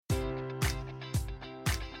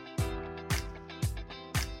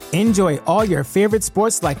Enjoy all your favorite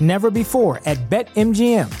sports like never before at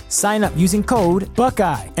BetMGM. Sign up using code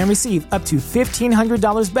Buckeye and receive up to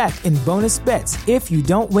 $1,500 back in bonus bets if you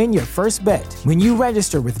don't win your first bet. When you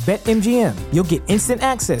register with BetMGM, you'll get instant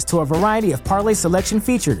access to a variety of parlay selection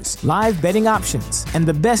features, live betting options, and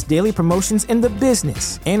the best daily promotions in the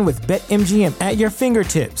business. And with BetMGM at your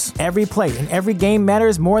fingertips, every play and every game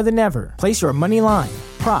matters more than ever. Place your money line,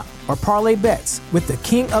 prop, or parlay bets with the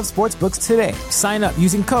king of sportsbooks today. Sign up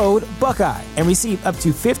using code Buckeye and receive up to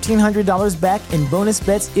 $1,500 back in bonus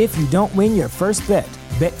bets if you don't win your first bet.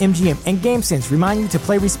 BetMGM and GameSense remind you to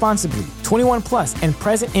play responsibly. 21 plus and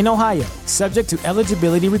present in Ohio, subject to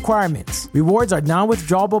eligibility requirements. Rewards are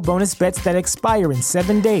non-withdrawable bonus bets that expire in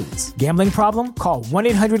 7 days. Gambling problem? Call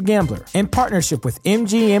 1-800-GAMBLER. In partnership with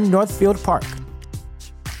MGM Northfield Park.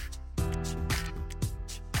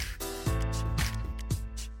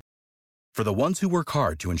 For the ones who work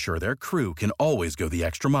hard to ensure their crew can always go the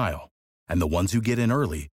extra mile, and the ones who get in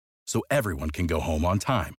early so everyone can go home on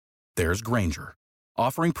time, there's Grainger,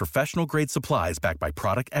 offering professional-grade supplies backed by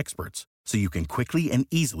product experts so you can quickly and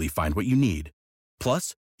easily find what you need.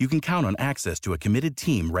 Plus, you can count on access to a committed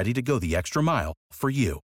team ready to go the extra mile for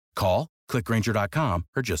you. Call, click Grainger.com,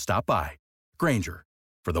 or just stop by. Grainger,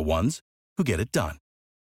 for the ones who get it done.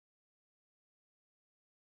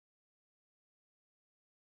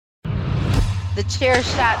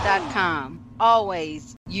 TheChairShot.com.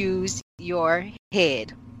 Always use your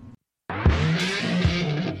head.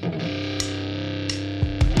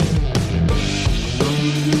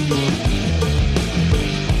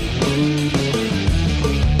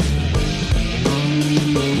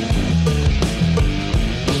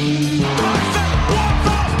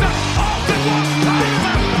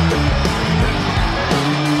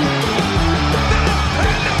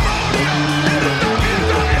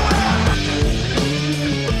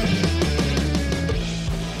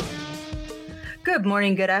 Good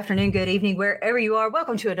morning, good afternoon, good evening, wherever you are.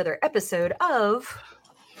 Welcome to another episode of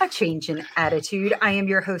A Change in Attitude. I am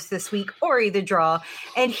your host this week, Ori the Draw,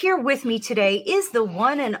 and here with me today is the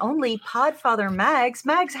one and only Podfather Mags.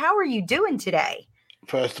 Mags, how are you doing today?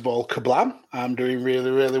 First of all, kablam! I'm doing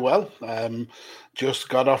really, really well. Just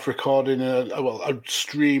got off recording, I'm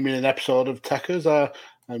streaming an episode of Techers.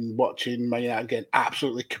 I'm watching Man United get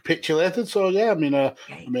absolutely capitulated. So yeah, I'm in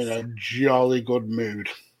a jolly good mood.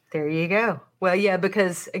 There you go. Well, yeah,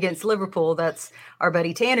 because against Liverpool, that's our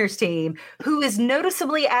buddy Tanner's team, who is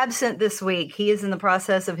noticeably absent this week. He is in the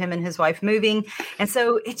process of him and his wife moving. And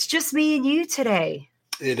so it's just me and you today.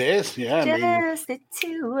 It is, yeah. Just the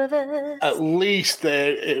two of us. At least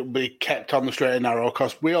it'll be kept on the straight and narrow,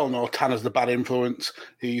 because we all know Tanner's the bad influence.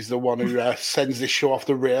 He's the one who sends this show off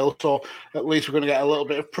the rail. So at least we're going to get a little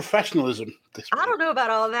bit of professionalism this week. I don't know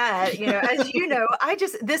about all that. You know, as you know,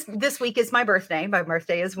 this week is my birthday. My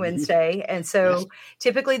birthday is Wednesday. And so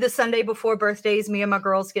typically the Sunday before birthdays, me and my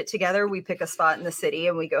girls get together. We pick a spot in the city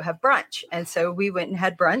and we go have brunch. And so we went and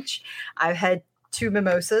had brunch. I've had 2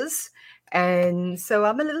 mimosas. And so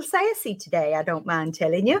I'm a little sassy today, I don't mind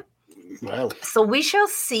telling you. Well, so we shall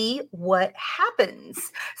see what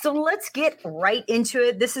happens. So let's get right into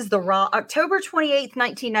it. This is the Raw, October 28th,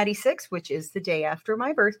 1996, which is the day after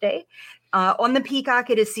my birthday. On the Peacock,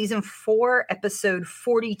 it is season 4, episode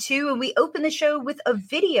 42. And we open the show with a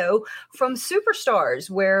video from Superstars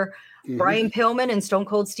where Brian Pillman and Stone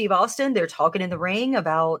Cold Steve Austin, they're talking in the ring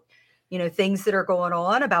about, you know, things that are going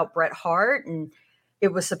on about Bret Hart. And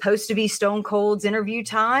it was supposed to be Stone Cold's interview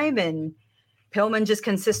time, and Pillman just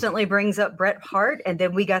consistently brings up Bret Hart. And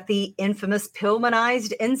then we got the infamous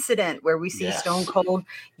Pillmanized incident where we see Stone Cold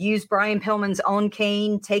use Brian Pillman's own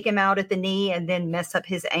cane, take him out at the knee, and then mess up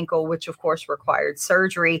his ankle, which of course required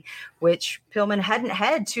surgery, which Pillman hadn't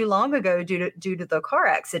had too long ago due to the car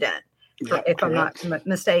accident, if I'm not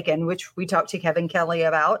mistaken, which we talked to Kevin Kelly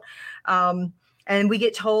about. And we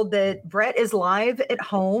get told that Bret is live at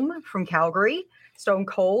home from Calgary. Stone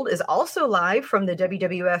Cold is also live from the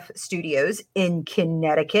WWF studios in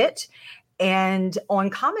Connecticut. And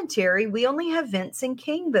on commentary, we only have Vince and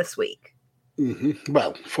King this week. Mm-hmm.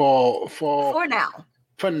 Well, for now.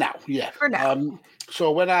 For now, yeah. For now.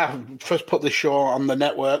 So when I first put the show on the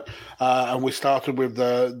network, and we started with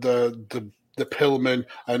the Pillman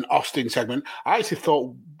and Austin segment, I actually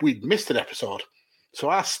thought we'd missed an episode. So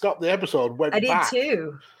I stopped the episode, went back. I did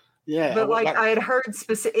too. Yeah. But I had heard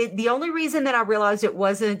the only reason that I realized it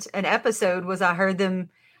wasn't an episode was I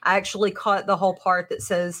actually caught the whole part that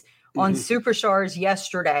says on Superstars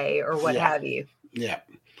yesterday or what have you. Yeah.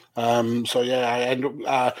 So yeah, I end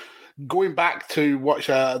up going back to watch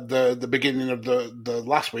the beginning of the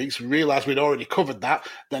last week's, realised we'd already covered that,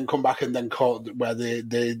 then come back and then caught where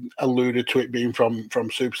they alluded to it being from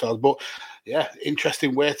Superstars. But yeah,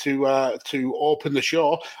 interesting way to open the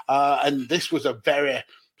show. And this was a very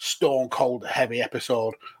stone cold heavy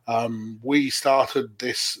episode. We started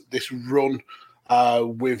this run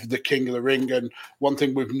with the King of the Ring, and one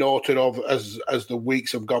thing we've noted of as the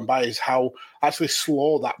weeks have gone by is how actually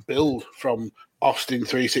slow that build from Austin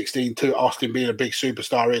 316 to Austin being a big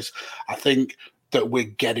superstar is. I think that we're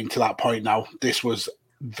getting to that point now. This was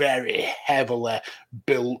very heavily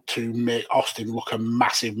built to make Austin look a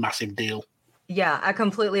massive, massive deal. Yeah, I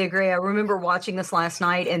completely agree. I remember watching this last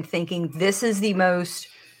night and thinking this is the most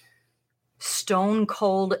Stone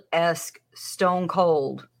Cold-esque Stone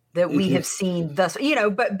Cold that we have seen thus,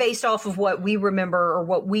 but based off of what we remember or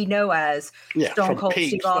what we know as Stone Cold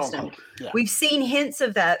Steve Austin. Yeah. We've seen hints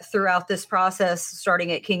of that throughout this process,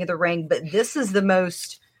 starting at King of the Ring, but this is the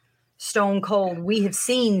most Stone Cold we have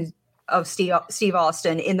seen of Steve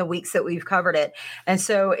Austin in the weeks that we've covered it. And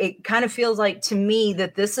so it kind of feels like to me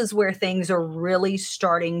that this is where things are really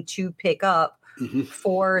starting to pick up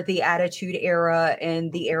for the Attitude Era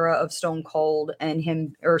and the era of Stone Cold and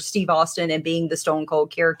him, or Steve Austin, and being the Stone Cold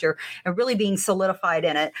character and really being solidified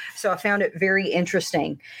in it. So I found it very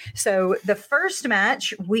interesting. So the first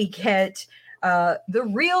match, we get the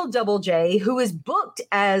real Double J, who is booked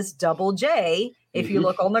as Double J. If you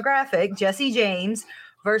look on the graphic, Jesse James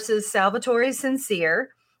versus Salvatore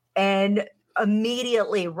Sincere. And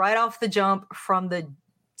immediately, right off the jump from the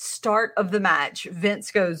start of the match, Vince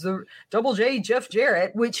goes, the Double J, Jeff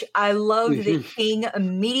Jarrett, which I loved that King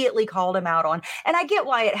immediately called him out on. And I get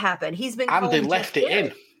why it happened. He's been and they left it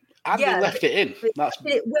in.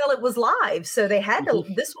 Well, it was live, so they had to.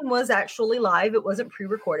 This one was actually live. It wasn't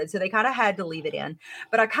pre-recorded, so they kind of had to leave it in.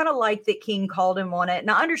 But I kind of like that King called him on it, and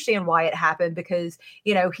I understand why it happened because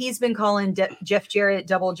he's been calling Jeff Jarrett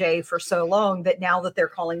Double J for so long that now that they're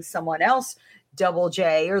calling someone else Double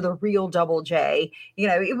J or the real Double J,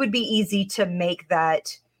 it would be easy to make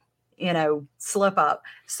that slip up.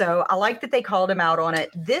 So I like that they called him out on it.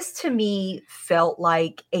 This to me felt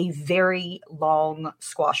like a very long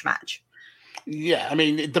squash match. Yeah, I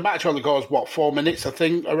mean, the match only goes, 4 minutes, I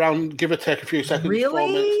think, around, give or take a few seconds. Really? 4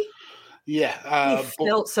 minutes. Yeah. It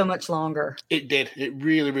felt so much longer. It did. It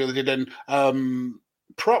really, really did. And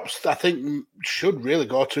props, I think, should really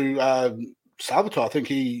go to Salvatore. I think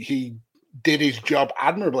he did his job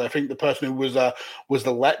admirably. I think the person who was the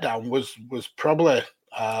letdown was probably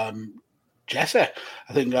Jesse.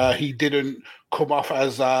 I think he didn't come off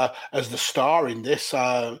as the star in this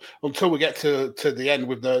until we get to the end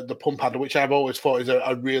with the pump handle, which I've always thought is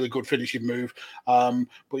a really good finishing move. But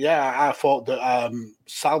yeah, I thought that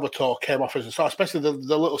Salvatore came off as a star, especially the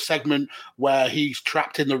little segment where he's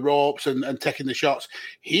trapped in the ropes and taking the shots.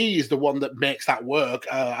 He is the one that makes that work.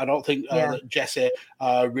 I don't think that Jesse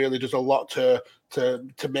really does a lot to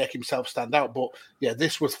make himself stand out. But yeah,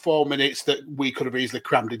 this was 4 minutes that we could have easily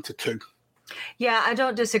crammed into 2. Yeah, I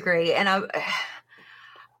don't disagree. And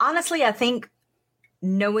honestly, I think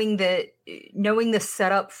knowing the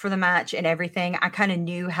setup for the match and everything, I kind of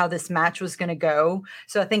knew how this match was going to go.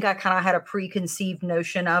 So I think I kind of had a preconceived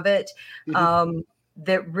notion of it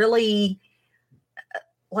that really,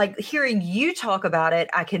 like, hearing you talk about it,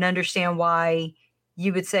 I can understand why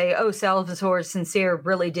you would say, oh, Salvatore Sincere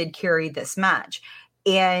really did carry this match.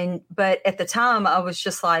 But at the time I was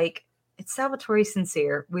just like, it's Salvatore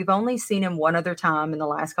Sincere. We've only seen him one other time in the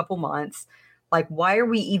last couple months. Like, why are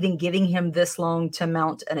we even giving him this long to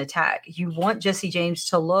mount an attack? You want Jesse James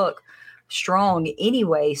to look strong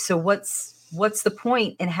anyway. So what's the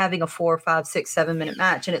point in having a 4, 5, 6, 7 minute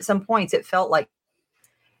match? And at some points it felt like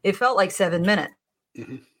 7 minutes.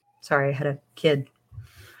 Sorry, I had a kid.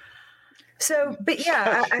 So, but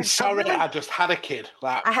yeah, I just had a kid.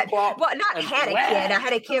 Like, I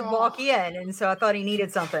had a kid walk in, and so I thought he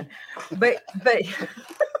needed something. But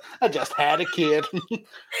I just had a kid.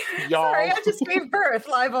 Sorry, I just gave birth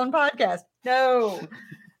live on podcast. No,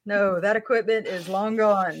 that equipment is long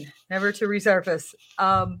gone, never to resurface.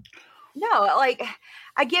 No, like,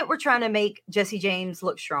 I get we're trying to make Jesse James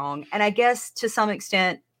look strong, and I guess to some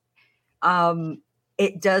extent,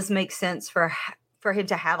 it does make sense for him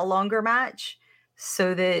to have a longer match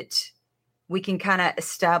so that we can kind of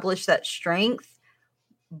establish that strength.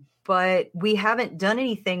 But we haven't done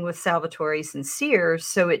anything with Salvatore Sincere,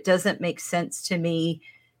 so it doesn't make sense to me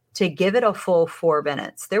to give it a full 4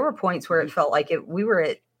 minutes. There were points where it felt like we were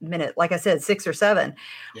at minute, like I said, 6 or 7.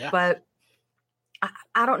 Yeah. But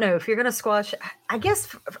I don't know if you're going to squash. I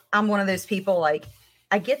guess I'm one of those people, like,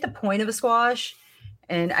 I get the point of a squash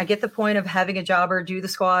And I get the point of having a jobber do the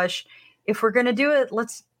squash. If we're going to do it,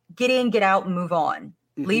 let's get in, get out, and move on.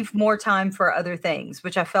 Mm-hmm. Leave more time for other things,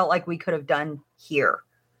 which I felt like we could have done here.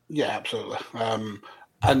 Yeah, absolutely.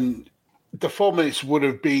 And the 4 minutes would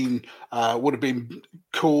have been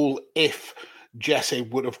cool if Jesse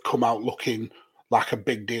would have come out looking like a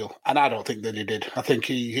big deal, and I don't think that he did. I think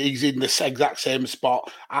he's in the exact same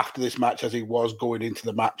spot after this match as he was going into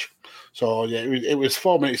the match. So yeah, it was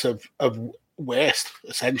 4 minutes of waste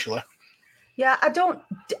essentially. Yeah,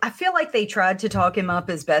 I feel like they tried to talk him up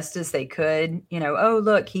as best as they could. You know, oh,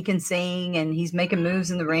 look, he can sing and he's making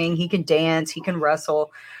moves in the ring. He can dance, he can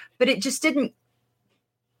wrestle, but it just didn't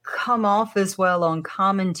come off as well on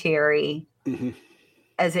commentary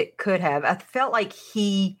as it could have. I felt like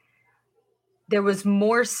there was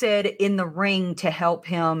more said in the ring to help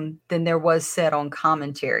him than there was said on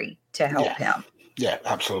commentary to help him. Yeah,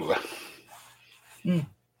 absolutely.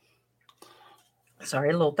 Sorry,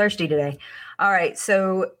 a little thirsty today. All right,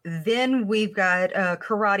 so then we've got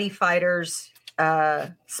Karate Fighters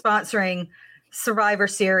sponsoring Survivor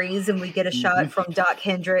Series, and we get a shot from Doc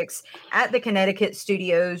Hendricks at the Connecticut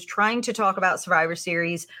studios trying to talk about Survivor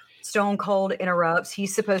Series. Stone Cold interrupts.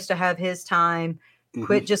 He's supposed to have his time.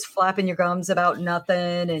 Quit just flapping your gums about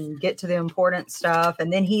nothing and get to the important stuff.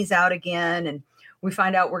 And then he's out again, and we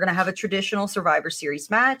find out we're going to have a traditional Survivor Series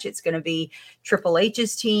match. It's going to be Triple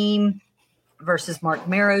H's team versus Mark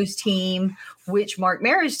Marrow's team, which Mark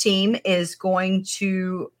Marrow's team is going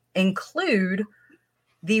to include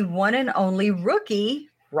the one and only rookie,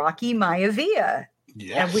 Rocky Maivia.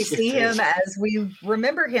 Yes, and we see him as we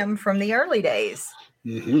remember him from the early days.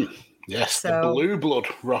 Yes, the blue blood,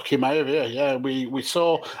 Rocky Maivia. Yeah, we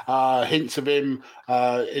saw hints of him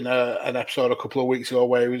in an episode a couple of weeks ago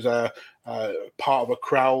where he was part of a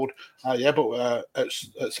crowd. But at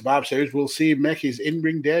Survivor Series, we'll see him make his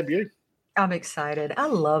in-ring debut. I'm excited. I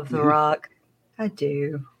love The Rock. I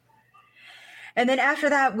do. And then after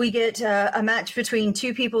that, we get a match between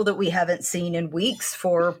two people that we haven't seen in weeks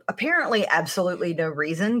for apparently absolutely no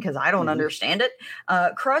reason, because I don't understand it.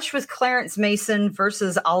 Crush with Clarence Mason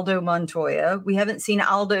versus Aldo Montoya. We haven't seen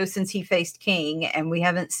Aldo since he faced King, and we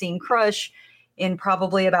haven't seen Crush in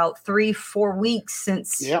probably about 3-4 weeks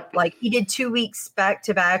since, like, he did 2 weeks back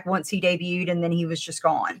to back once he debuted, and then he was just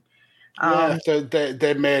gone.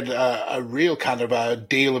 They made a real kind of a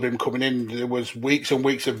deal of him coming in. There was weeks and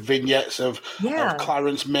weeks of vignettes of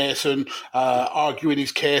Clarence Mason arguing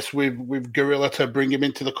his case with Gorilla to bring him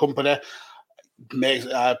into the company.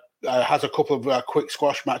 Has a couple of quick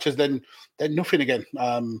squash matches, then nothing again,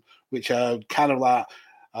 which kind of like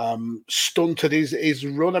stunted his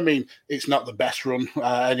run. I mean, it's not the best run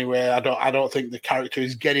anyway. I don't think the character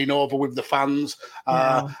is getting over with the fans,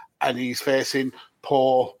 and he's facing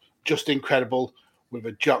poor Just Incredible with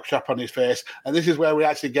a jockstrap on his face. And this is where we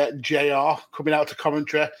actually get JR coming out to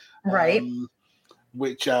commentary. Right.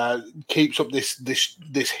 Which keeps up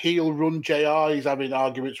this heel run. JR, he's having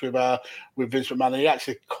arguments with Vince McMahon, and he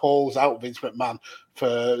actually calls out Vince McMahon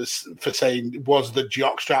for saying, was the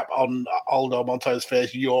jockstrap on Aldo Montoya's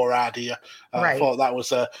face your idea? I thought that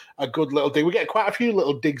was a good little thing. We get quite a few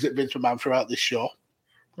little digs at Vince McMahon throughout this show.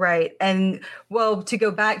 Right. And, well, to go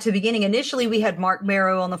back to the beginning, initially we had Mark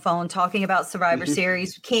Marrow on the phone talking about Survivor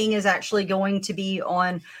Series. King is actually going to be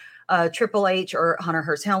on Triple H or Hunter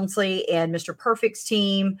Hearst Helmsley and Mr. Perfect's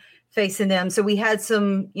team facing them. So we had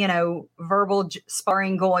some, verbal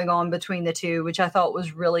sparring going on between the two, which I thought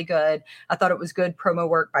was really good. I thought it was good promo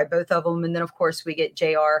work by both of them. And then, of course, we get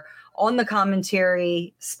JR on the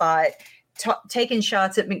commentary spot, taking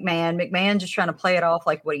shots at McMahon. McMahon just trying to play it off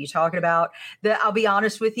like, what are you talking about? I'll be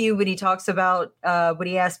honest with you, when he talks about when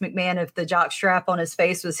he asked McMahon if the jock strap on his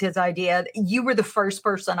face was his idea, you were the first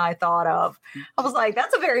person I thought of. I was like,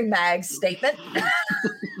 that's a very Mags statement.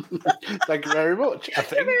 Thank you very much. I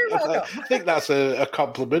think that's a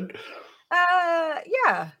compliment.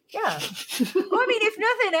 Yeah. Well, I mean, if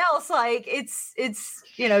nothing else, like it's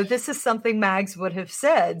this is something Mags would have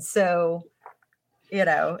said. So,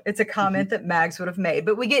 it's a comment that Mags would have made.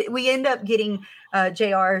 But we end up getting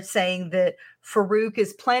JR saying that Farouk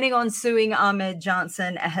is planning on suing Ahmed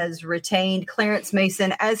Johnson, has retained Clarence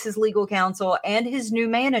Mason as his legal counsel and his new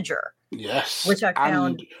manager. Yes. Which I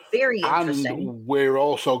found very interesting. And we're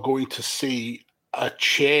also going to see a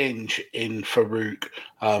change in Farouk.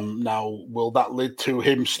 Now, will that lead to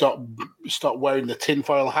him stop wearing the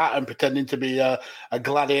tinfoil hat and pretending to be a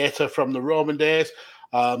gladiator from the Roman days?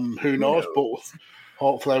 Who knows? But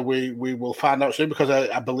hopefully we will find out soon, because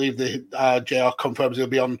I believe the JR confirms he'll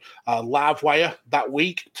be on Livewire that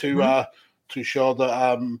week to to show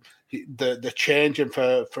that the change and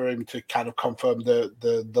for him to kind of confirm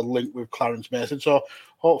the link with Clarence Mason. So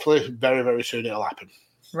hopefully very, very soon it'll happen.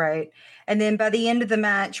 Right. And then by the end of the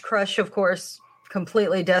match, Crush, of course,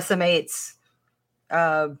 completely decimates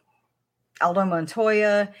Aldo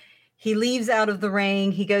Montoya. He leaves out of the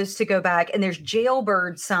ring. He goes to go back, and there's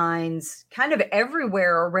jailbird signs kind of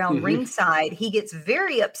everywhere around ringside. He gets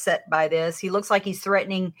very upset by this. He looks like he's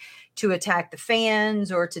threatening to attack the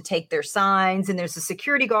fans or to take their signs. And there's a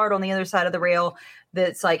security guard on the other side of the rail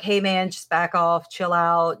that's like, hey, man, just back off, chill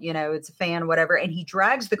out. You know, it's a fan, whatever. And he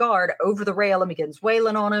drags the guard over the rail and begins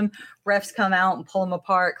wailing on him. Refs come out and pull him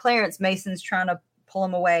apart. Clarence Mason's trying to pull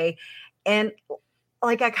him away. And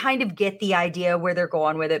like, I kind of get the idea where they're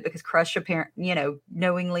going with it because Crush,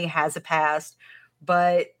 knowingly has a past,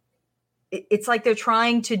 but it's like they're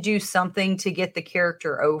trying to do something to get the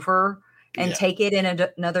character over and take it in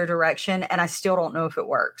another direction. And I still don't know if it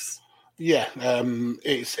works. Yeah,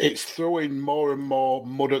 it's throwing more and more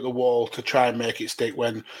mud at the wall to try and make it stick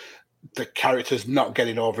when the character's not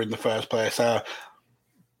getting over in the first place.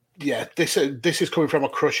 Yeah, this is coming from a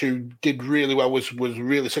Crush who did really well, was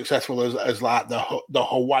really successful as like the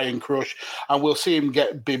Hawaiian Crush, and we'll see him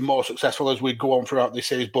be more successful as we go on throughout this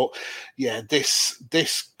series. But yeah, this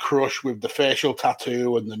Crush with the facial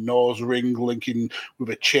tattoo and the nose ring linking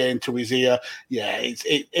with a chain to his ear, yeah,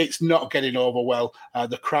 it's not getting over well.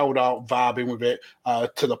 The crowd aren't vibing with it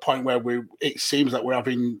to the point where it seems that we're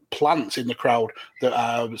having plants in the crowd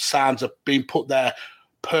that signs are being put there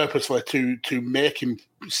purposely to make him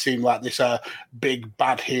seem like this big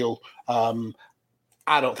bad heel.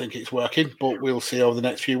 I don't think it's working, but we'll see over the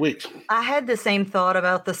next few weeks. I had the same thought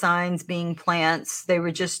about the signs being plants. They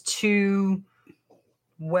were just too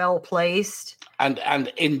well placed. And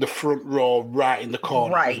in the front row, right in the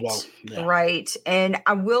corner as well. Yeah. Right. And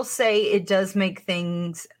I will say it does make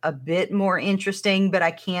things a bit more interesting, but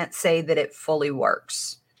I can't say that it fully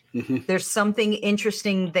works. There's something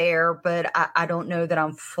interesting there, but I don't know that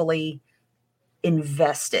I'm fully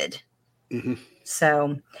invested.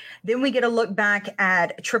 So then we get a look back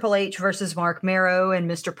at Triple H versus Mark Marrow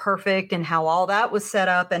and Mr. Perfect and how all that was set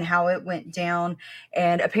up and how it went down.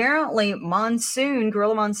 And apparently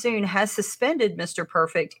Gorilla Monsoon has suspended Mr.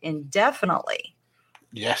 Perfect indefinitely.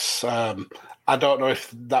 Yes. I don't know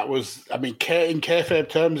if that was, I mean, in kayfabe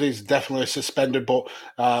terms, he's definitely suspended, but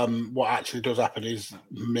what actually does happen is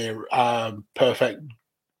Perfect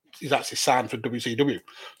is actually signed for WCW.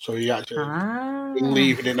 So he actually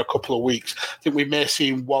leaving in a couple of weeks. I think we may see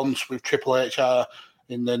him once with Triple H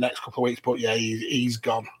in the next couple of weeks, but yeah, he's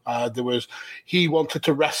gone. He wanted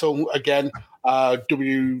to wrestle again.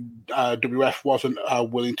 WWF wasn't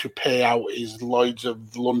willing to pay out his Lloyd's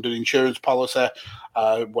of London insurance policy,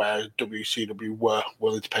 where WCW were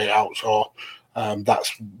willing to pay out. So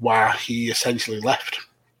that's why he essentially left.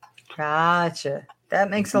 Gotcha.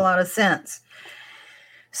 That makes a lot of sense.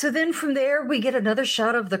 So then from there, we get another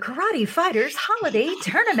shot of the Karate Fighters Holiday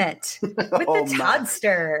Tournament with the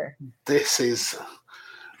Toddster. This is,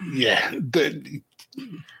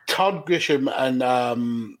 Todd Grisham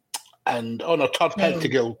Todd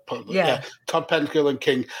Pentakill. Yeah, Todd Pentakill and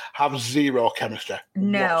King have zero chemistry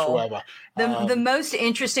whatsoever. The most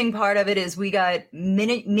interesting part of it is we got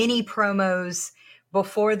mini promos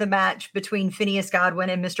before the match between Phineas Godwinn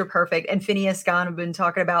and Mr. Perfect, and Phineas Godwinn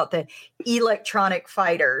talking about the electronic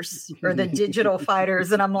fighters or the digital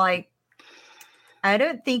fighters, and I'm like, I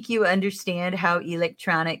don't think you understand how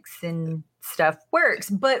electronics and stuff works,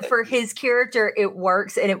 but for his character it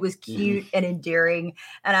works, and it was cute and endearing,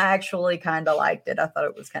 and I actually kind of liked it. I thought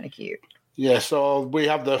it was kind of cute. Yeah, so we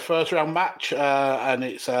have the first round match, and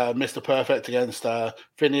it's Mr. Perfect against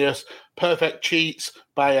Phineas. Perfect cheats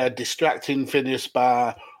by distracting Phineas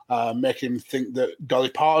by making him think that Dolly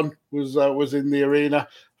Parton was in the arena.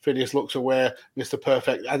 Phineas looks away. Mr.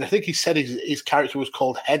 Perfect, and I think he said his character was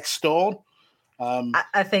called Headstone.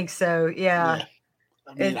 I think so. Yeah.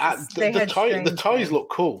 I mean, the toys look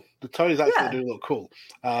cool. The toys actually do look cool.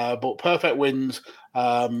 But Perfect wins.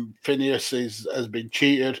 Phineas has been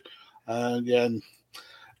cheated. And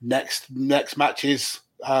next match is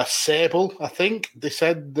Sable. I think they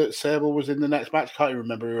said that Sable was in the next match. Can't even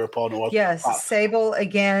remember who her opponent was. Yes, Sable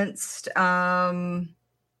against. I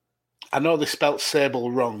know they spelt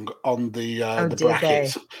Sable wrong on the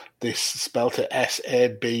brackets. They spelt it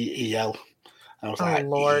Sabel. And I was like,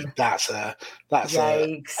 Lord. that's a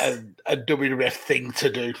WWF thing to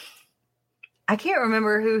do. I can't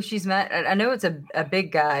remember who she's met. I know it's a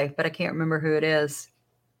big guy, but I can't remember who it is.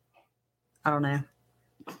 I don't know.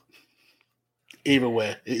 Either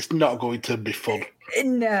way, it's not going to be fun.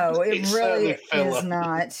 No, it really is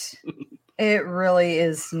not. It really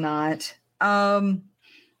is not. Let's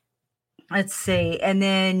see. And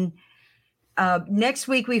then next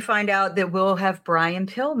week we find out that we'll have Brian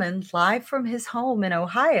Pillman live from his home in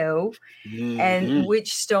Ohio, and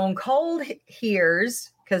which Stone Cold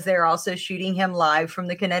hears because they're also shooting him live from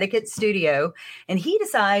the Connecticut studio. And he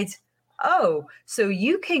decides, oh, so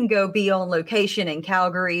you can go be on location in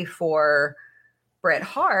Calgary for Bret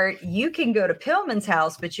Hart. You can go to Pillman's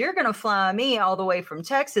house, but you're going to fly me all the way from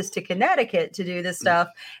Texas to Connecticut to do this stuff.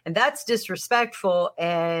 And that's disrespectful.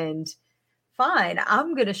 And fine,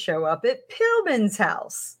 I'm going to show up at Pillman's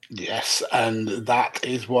house. Yes, and that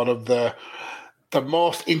is one of the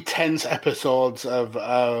most intense episodes of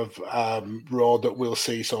Raw that we'll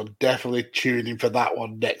see. So definitely tune in for that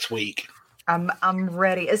one next week. I'm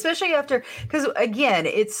ready, especially after, because again,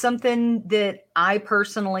 it's something that I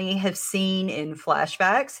personally have seen in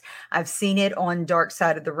flashbacks. I've seen it on Dark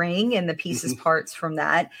Side of the Ring and the pieces parts from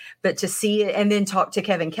that, but to see it and then talk to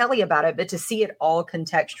Kevin Kelly about it, but to see it all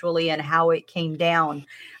contextually and how it came down,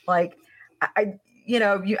 like I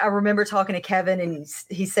remember talking to Kevin and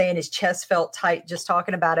he's saying his chest felt tight just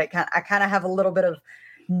talking about it. I kind of have a little bit of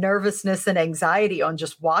nervousness and anxiety on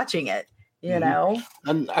just watching it. You know,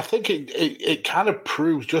 and I think it kind of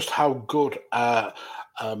proves just how good a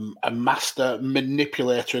master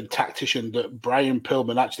manipulator and tactician that Brian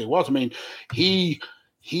Pillman actually was. I mean, he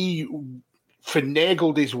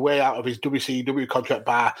finagled his way out of his WCW contract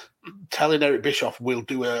by telling Eric Bischoff, we'll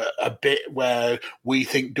do a bit where we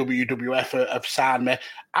think WWF have signed me.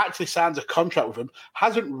 Actually signs a contract with him,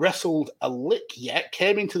 hasn't wrestled a lick yet,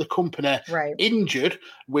 came into the company injured.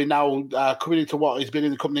 We're now coming into he's been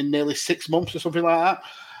in the company nearly 6 months or something like that.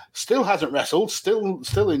 Still hasn't wrestled,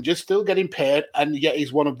 still injured, still getting paid, and yet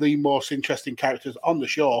he's one of the most interesting characters on the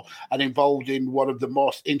show and involved in one of the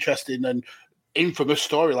most interesting and infamous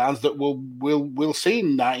storylines that we'll see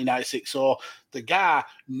in 1996. So the guy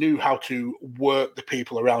knew how to work the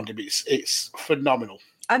people around him. It's phenomenal.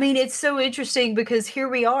 I mean, it's so interesting because here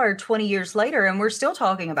we are 20 years later and we're still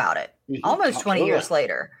talking about it. Almost 20 years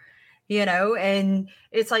later, you know, and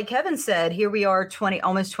it's like Kevin said, here we are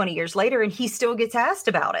almost 20 years later and he still gets asked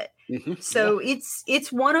about it. So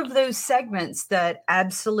it's one of those segments that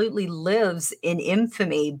absolutely lives in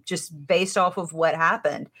infamy just based off of what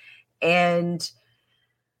happened. And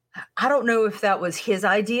I don't know if that was his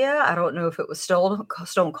idea. I don't know if it was Stone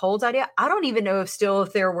Cold's idea. I don't even know if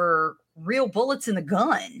there were real bullets in the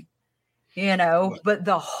gun, you know, but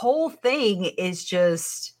the whole thing is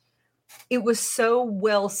just, it was so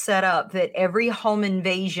well set up that every home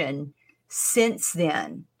invasion since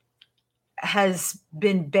then has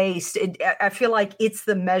been based. I feel like it's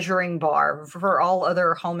the measuring bar for all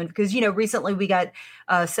other home, because, you know, recently we got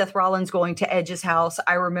Seth Rollins going to Edge's house.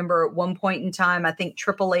 I remember at one point in time, I think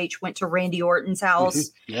Triple H went to Randy Orton's house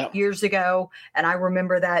years ago. And I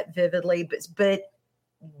remember that vividly, but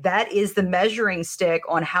that is the measuring stick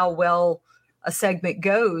on how well a segment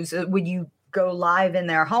goes when you go live in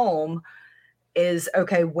their home is,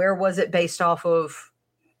 okay, where was it based off of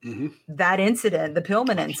that incident, the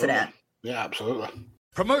Pillman incident? Yeah, absolutely.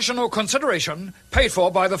 Promotional consideration paid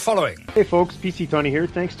for by the following. Hey folks, PC Tony here.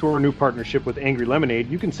 Thanks to our new partnership with Angry Lemonade,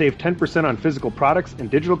 you can save 10% on physical products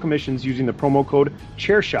and digital commissions using the promo code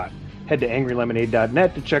ChairShot. Head to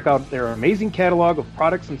angrylemonade.net to check out their amazing catalog of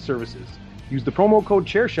products and services. Use the promo code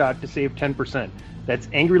ChairShot to save 10%. That's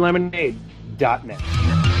angrylemonade.net.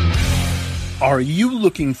 Are you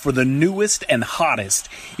looking for the newest and hottest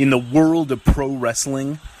in the world of pro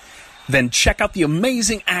wrestling? Then check out the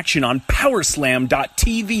amazing action on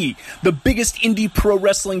Powerslam.tv, the biggest indie pro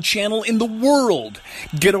wrestling channel in the world.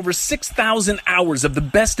 Get over 6,000 hours of the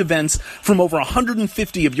best events from over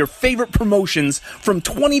 150 of your favorite promotions from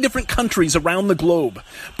 20 different countries around the globe.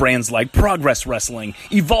 Brands like Progress Wrestling,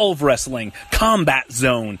 Evolve Wrestling, Combat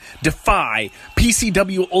Zone, Defy,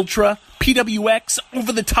 PCW Ultra, PWX,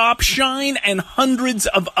 Over the Top, Shine, and hundreds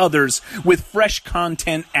of others with fresh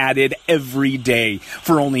content added every day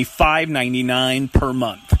for only $5.99 per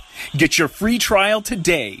month. Get your free trial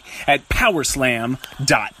today at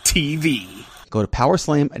Powerslam.tv. Go to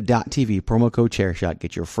Powerslam.tv, promo code ChairShot,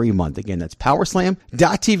 get your free month. Again, that's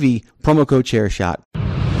Powerslam.tv, promo code ChairShot.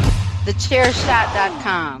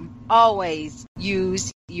 TheChairShot.com. Always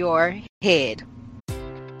use your head.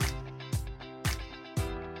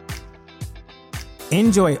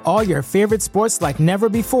 Enjoy all your favorite sports like never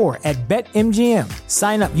before at BetMGM.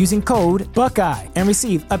 Sign up using code Buckeye and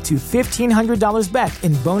receive up to $1,500 back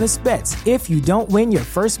in bonus bets if you don't win your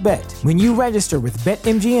first bet. When you register with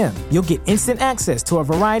BetMGM, you'll get instant access to a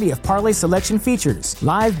variety of parlay selection features,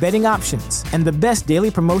 live betting options, and the best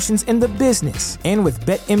daily promotions in the business. And with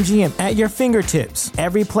BetMGM at your fingertips,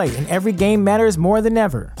 every play and every game matters more than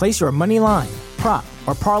ever. Place your money line, prop,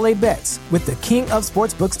 or parlay bets with the king of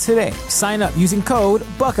sportsbooks today. Sign up using code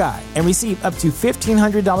Buckeye and receive up to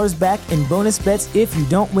 $1,500 back in bonus bets if you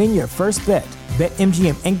don't win your first bet.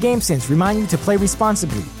 BetMGM and GameSense remind you to play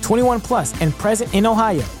responsibly. 21 plus and present in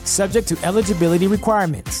Ohio, subject to eligibility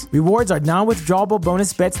requirements. Rewards are non-withdrawable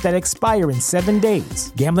bonus bets that expire in 7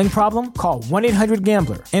 days. Gambling problem? Call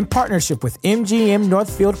 1-800-GAMBLER. In partnership with MGM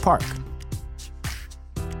Northfield Park.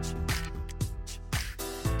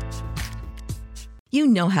 You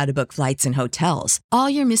know how to book flights and hotels. All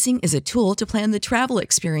you're missing is a tool to plan the travel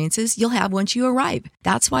experiences you'll have once you arrive.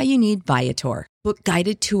 That's why you need Viator. Book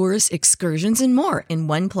guided tours, excursions, and more in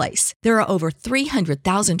one place. There are over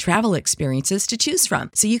 300,000 travel experiences to choose from,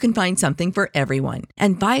 so you can find something for everyone.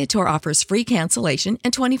 And Viator offers free cancellation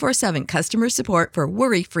and 24/7 customer support for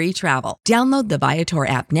worry-free travel. Download the Viator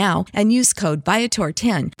app now and use code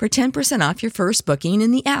Viator10 for 10% off your first booking in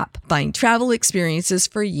the app. Find travel experiences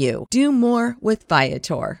for you. Do more with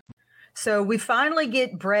Viator. So we finally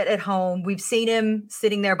get Brett at home. We've seen him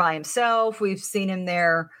sitting there by himself. We've seen him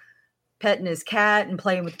there petting his cat and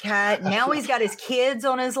playing with the cat. Now he's got his kids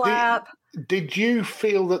on his lap. Did you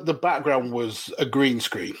feel that the background was a green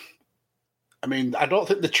screen? I mean, I don't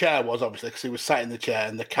think the chair was, obviously, because he was sat in the chair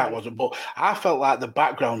and the cat wasn't. But I felt like the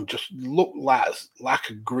background just looked like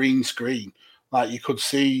a green screen. Like you could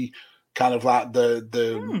see kind of like the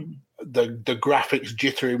graphics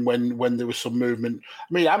jittering when there was some movement.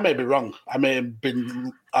 I mean, I may be wrong. I may have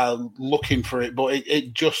been looking for it, but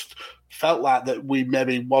it just felt like that we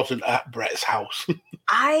maybe wasn't at Brett's house.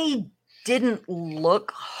 I didn't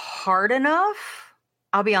look hard enough.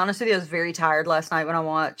 I'll be honest with you, I was very tired last night when I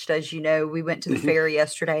watched. As you know, we went to the ferry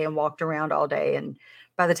yesterday and walked around all day. And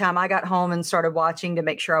by the time I got home and started watching to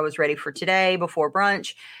make sure I was ready for today before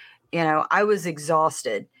brunch, I was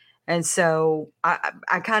exhausted. And so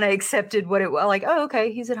I kind of accepted what it was. Like, oh,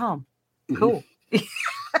 okay, he's at home. Cool.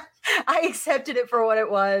 I accepted it for what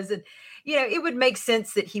it was. And, it would make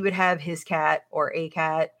sense that he would have his cat or a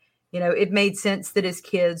cat. It made sense that his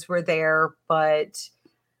kids were there. But,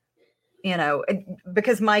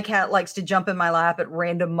 because my cat likes to jump in my lap at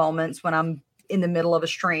random moments when I'm in the middle of a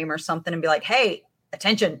stream or something and be like, hey,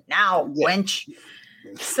 attention now, wench.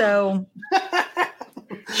 So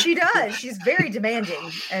she does. She's very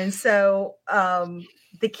demanding. And so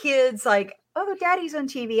the kids like, oh, daddy's on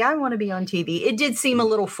TV. I want to be on TV. It did seem a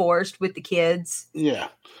little forced with the kids. Yeah.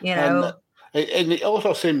 And it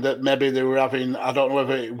also seemed that maybe they were having, I don't know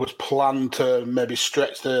whether it was planned to maybe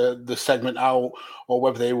stretch the segment out or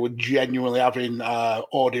whether they were genuinely having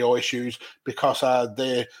audio issues because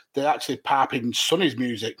they're actually piping Sonny's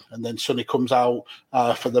music. And then Sonny comes out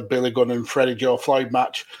for the Billy Gunn and Freddie Joe Floyd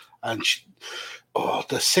match. And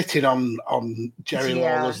they're sitting on Jerry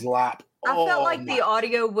Lawler's lap. I felt like the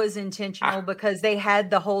audio was intentional because they had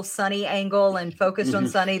the whole Sonny angle and focused on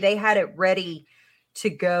Sonny. They had it ready to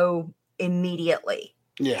go immediately.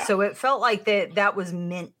 Yeah. So it felt like that was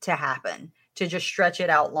meant to happen, to just stretch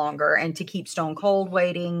it out longer and to keep Stone Cold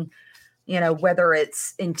waiting, whether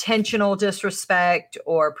it's intentional disrespect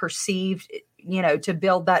or perceived, to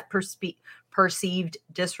build that perceived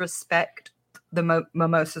disrespect. The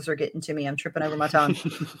mimosas are getting to me. I'm tripping over my tongue.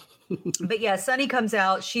 But yeah, Sonny comes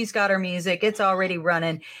out. She's got her music. It's already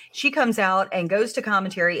running. She comes out and goes to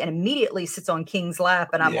commentary and immediately sits on King's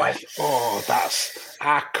lap. And I'm like,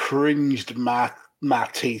 I cringed my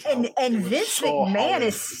teeth. And Vince McMahon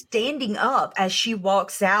is standing up as she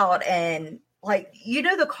walks out and like,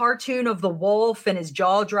 the cartoon of the wolf and his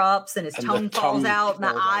jaw drops and his tongue falls out and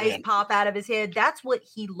the eyes pop out of his head. That's what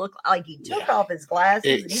he looked like. He took off his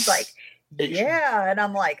glasses and he's like, and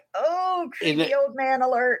I'm like, oh, creepy old man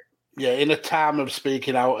alert. Yeah, in a time of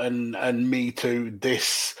speaking out and Me Too,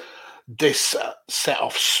 this set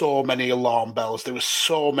off so many alarm bells. There were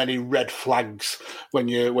so many red flags when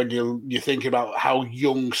you think about how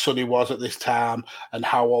young Sonny was at this time and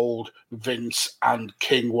how old Vince and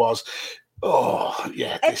King was. Oh,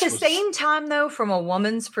 yeah. At the same time, though, from a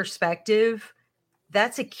woman's perspective,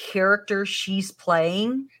 that's a character she's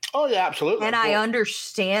playing. Oh, yeah, absolutely. And I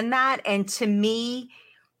understand that. And to me,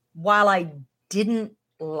 while I didn't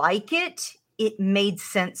like it, it made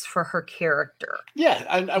sense for her character. Yeah.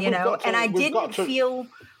 And I didn't feel,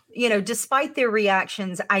 despite their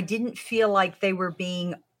reactions, I didn't feel like they were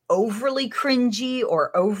being overly cringy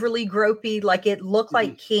or overly gropey. Like it looked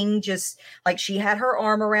like King just like she had her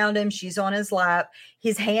arm around him. She's on his lap.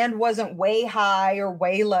 His hand wasn't way high or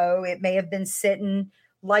way low. It may have been sitting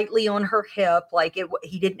lightly on her hip. Like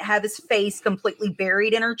he didn't have his face completely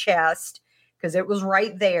buried in her chest because it was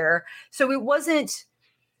right there. So it wasn't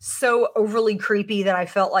so overly creepy that I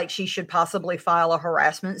felt like she should possibly file a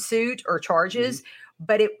harassment suit or charges,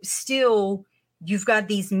 but it still, you've got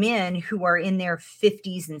these men who are in their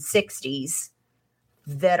 50s and 60s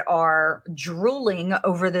that are drooling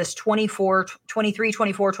over this 23,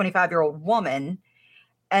 24, 25-year-old woman.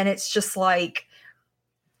 And it's just like,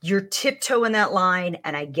 you're tiptoeing that line.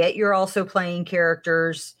 And I get you're also playing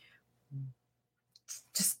characters.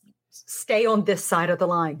 Just stay on this side of the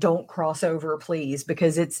line. Don't cross over, please.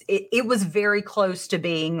 Because it was very close to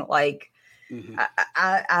being like,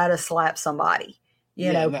 I'd have slapped somebody.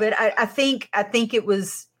 You know, but I think it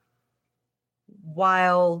was,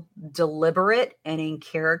 while deliberate and in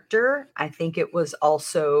character, I think it was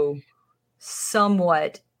also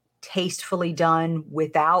somewhat tastefully done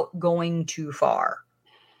without going too far.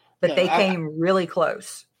 But they came really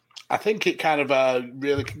close. I think it kind of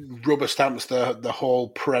really rubber stamps the whole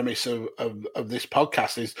premise of this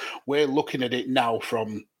podcast. Is we're looking at it now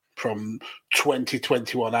from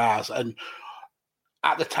 2021 hours, and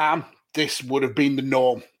at the time, this would have been the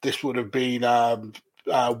norm. This would have been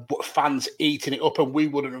fans eating it up, and we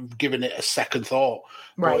wouldn't have given it a second thought.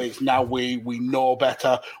 Right. But it's now we know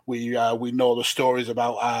better. We know the stories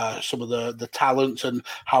about some of the talents and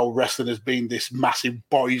how wrestling has been this massive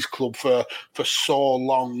boys' club for so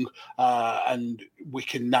long, and we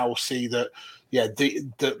can now see that. Yeah,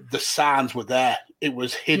 the signs were there. It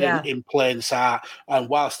was hidden in plain sight, and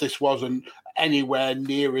whilst this wasn't anywhere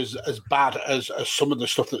near as bad as some of the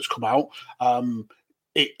stuff that's come out,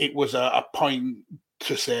 it was a point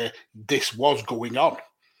to say this was going on.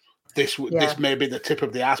 This may be the tip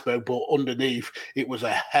of the iceberg, but underneath it was a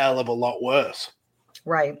hell of a lot worse.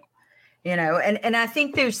 Right. You know, and I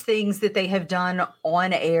think there's things that they have done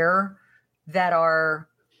on air that are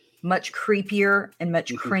much creepier and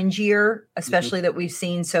much cringier, especially that we've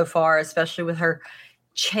seen so far, especially with her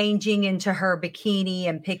changing into her bikini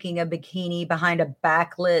and picking a bikini behind a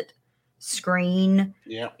backlit screen.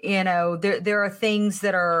 Yeah. You know, there are things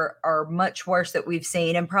that are much worse that we've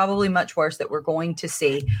seen, and probably much worse that we're going to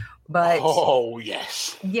see. But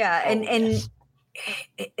yes. Yeah.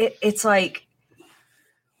 It's like,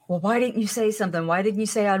 well, why didn't you say something? Why didn't you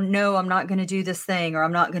say, no, I'm not going to do this thing, or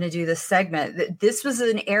I'm not going to do this segment? This was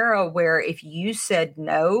an era where if you said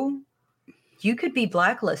no, you could be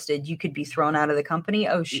blacklisted. You could be thrown out of the company.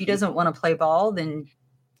 Oh, she doesn't want to play ball. Then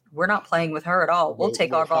we're not playing with her at all. We'll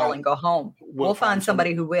take our ball and go home. We'll find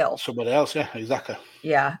somebody who will. Somebody else. Yeah, exactly.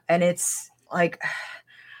 Yeah. And it's like,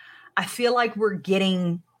 I feel like we're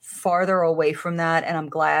getting farther away from that, and I'm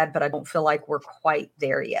glad, but I don't feel like we're quite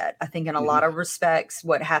there yet. I think in a lot of respects,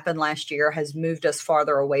 what happened last year has moved us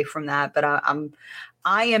farther away from that, but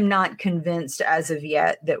I am not convinced as of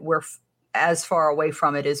yet that we're as far away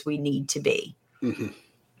from it as we need to be.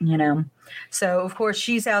 You know? So of course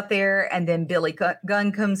she's out there, and then Billy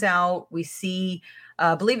Gunn comes out. We see,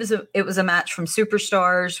 I believe it was a match from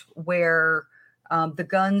Superstars where the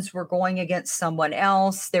Guns were going against someone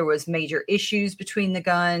else. There was major issues between the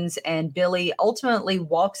Guns, and Billy ultimately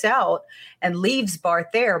walks out and leaves Bart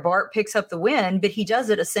there. Bart picks up the win, but he does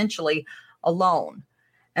it essentially alone.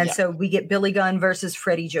 And so we get Billy Gunn versus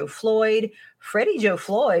Freddie Joe Floyd. Freddie Joe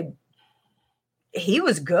Floyd, he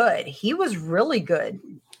was good. He was really good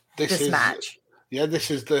this match. Yeah,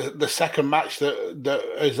 this is the second match that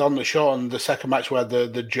is on the show, and the second match where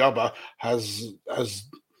the jobber has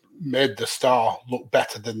made the star look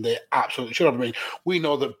better than they absolutely should have. I mean, we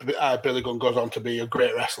know that Billy Gunn goes on to be a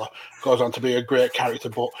great wrestler, goes on to be a great character,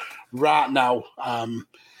 but right now,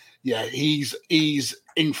 he's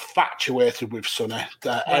infatuated with Sonny.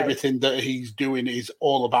 Everything that he's doing is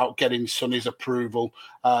all about getting Sonny's approval.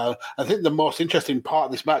 I think the most interesting part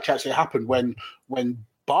of this match actually happened when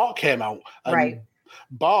Bart came out. And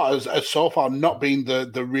Bart has so far not been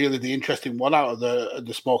the really interesting one out of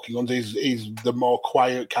the Smoking Guns. He's the more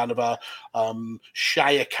quiet, kind of a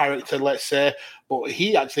shyer character, let's say. But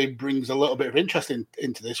he actually brings a little bit of interest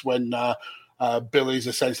into this when Billy's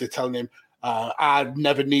essentially telling him, I've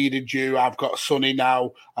never needed you. I've got Sonny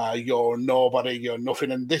now. You're nobody. You're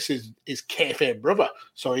nothing. And this is his kayfabe brother.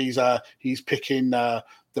 So he's picking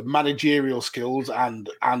the managerial skills and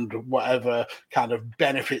whatever kind of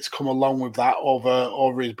benefits come along with that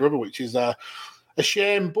over his brother, which is A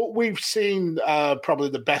shame, but we've seen probably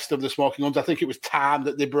the best of the Smoking Guns. I think it was time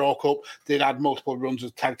that they broke up. They'd had multiple runs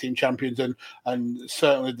as tag team champions, and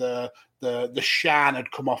certainly the shine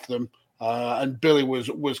had come off them. And Billy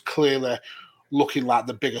was clearly looking like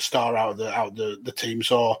the bigger star out of the team.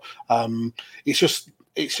 So it's just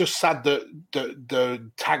sad that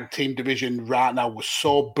the tag team division right now was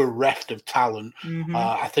so bereft of talent. Mm-hmm.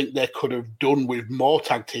 I think they could have done with more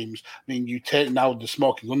tag teams. I mean, you take now the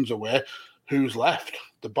Smoking Guns away. Who's left?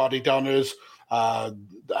 The Body Donners, the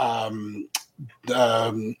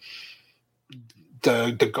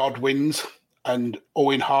Godwins, and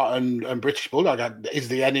Owen Hart and British Bulldog. Is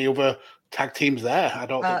there any other tag teams there? I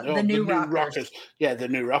don't think. No. The New Rockers. Yeah, the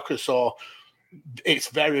New Rockers. So it's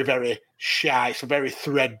very, very shy. It's a very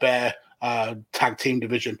threadbare tag team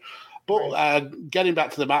division. But getting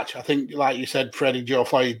back to the match, I think, like you said, Freddie Joe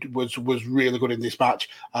Floyd was really good in this match.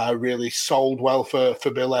 Really sold well for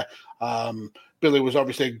Billy. Billy was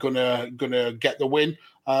obviously gonna get the win,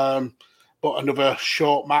 but another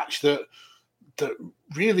short match that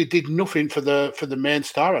really did nothing for the main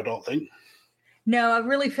star. I don't think. No, I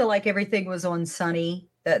really feel like everything was on Sunny.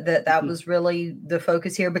 That was really the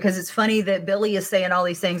focus here, because it's funny that Billy is saying all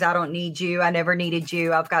these things. I don't need you. I never needed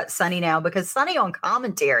you. I've got Sunny now, because Sunny on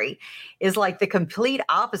commentary is like the complete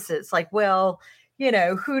opposite. It's like, well,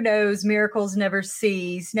 who knows? Miracles never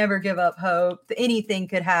cease, never give up hope. Anything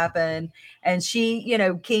could happen. And she,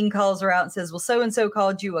 King calls her out and says, well, so-and-so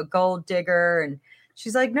called you a gold digger. And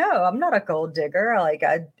she's like, no, I'm not a gold digger. Like,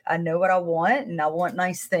 I know what I want, and I want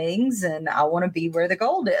nice things, and I want to be where the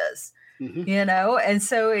gold is. Mm-hmm. And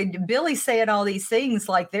so Billy's saying all these things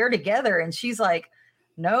like they're together, and she's like,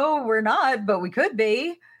 no, we're not, but we could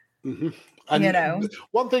be. Mm-hmm. And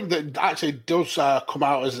one thing that actually does come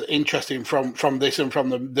out as interesting from this and from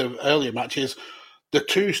the earlier matches, the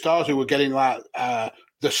two stars who were getting like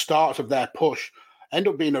the start of their push end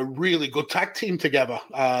up being a really good tag team together.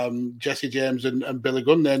 Jesse James and Billy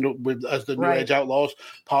Gunn, they end up as the New Age Outlaws,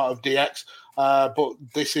 part of DX. But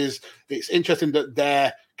it's interesting that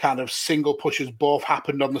their kind of single pushes both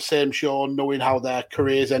happened on the same show, knowing how their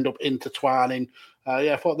careers end up intertwining.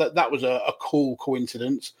 I thought that was a cool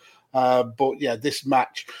coincidence. But yeah, this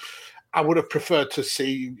match, I would have preferred to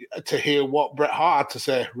hear what Bret Hart had to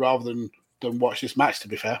say rather than watch this match, to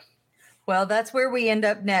be fair. Well, that's where we end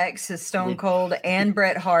up next, is Stone Cold and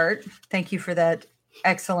Bret Hart. Thank you for that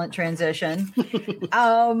excellent transition.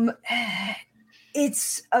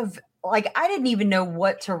 It's I didn't even know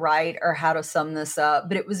what to write or how to sum this up,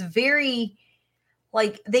 but it was very,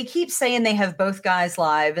 they keep saying they have both guys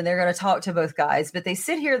live and they're going to talk to both guys, but they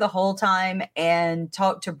sit here the whole time and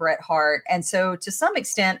talk to Bret Hart. And so to some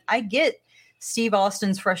extent, I get Steve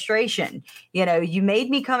Austin's frustration. You made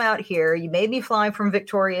me come out here. You made me fly from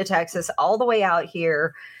Victoria, Texas, all the way out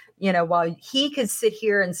here, while he could sit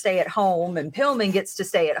here and stay at home, and Pillman gets to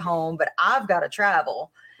stay at home, but I've got to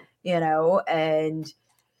travel, and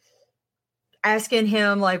asking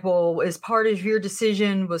him well, was part of your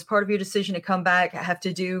decision to come back have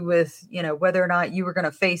to do with, whether or not you were going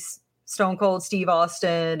to face Stone Cold Steve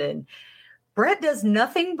Austin? And Bret does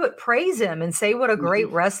nothing but praise him and say what a great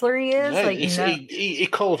wrestler he is. Yeah, he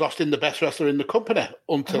calls Austin the best wrestler in the company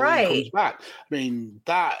until he comes back. We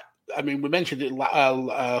mentioned it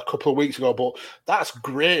a couple of weeks ago, but that's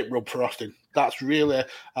great rub for Austin. That's really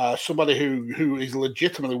somebody who is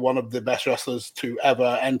legitimately one of the best wrestlers to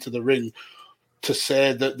ever enter the ring. To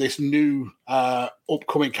say that this new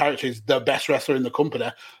upcoming character is the best wrestler in the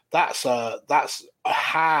company, that's a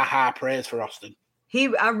high praise for Austin.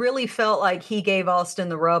 I really felt like he gave Austin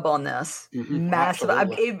the rub on this. Massive.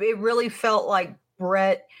 It really felt like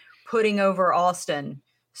Bret putting over Austin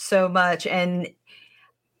so much. And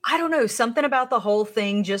I don't know, something about the whole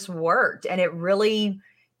thing just worked. And it really,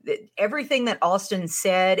 everything that Austin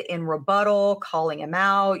said in rebuttal, calling him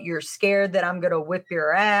out, you're scared that I'm going to whip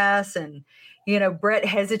your ass. And, Bret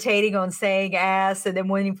hesitating on saying ass. And then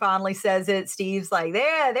when he finally says it, Steve's like,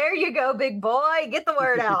 there you go, big boy, get the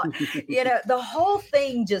word out. The whole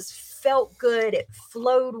thing just felt good. It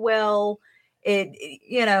flowed well. It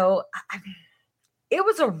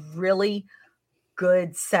was a really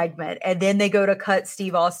good segment. And then they go to cut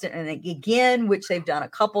Steve Austin. And again, which they've done a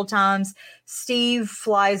couple times, Steve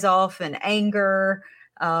flies off in anger,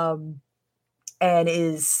 and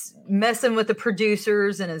is messing with the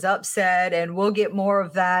producers and is upset. And we'll get more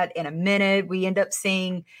of that in a minute. We end up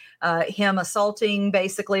seeing him assaulting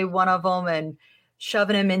basically one of them and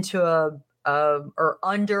shoving him into or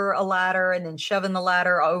under a ladder, and then shoving the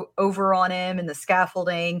ladder over on him in the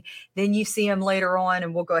scaffolding. Then you see him later on,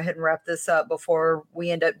 and we'll go ahead and wrap this up before we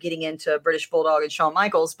end up getting into British Bulldog and Shawn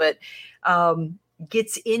Michaels. But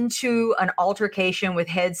gets into an altercation with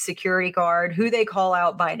head security guard, who they call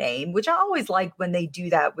out by name, which I always like when they do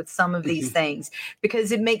that with some of these things,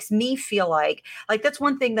 because it makes me feel like that's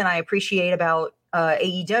one thing that I appreciate about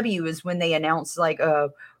AEW is when they announce like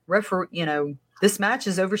a referee, this match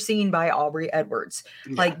is overseen by Aubrey Edwards.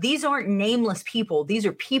 Yeah. Like, these aren't nameless people. These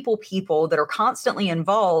are people that are constantly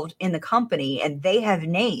involved in the company, and they have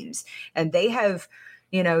names, and they have,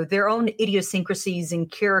 their own idiosyncrasies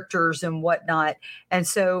and characters and whatnot. And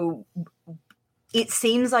so it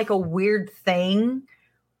seems like a weird thing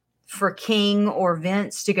for King or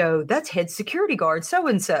Vince to go, that's head security guard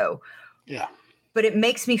so-and-so. Yeah. But it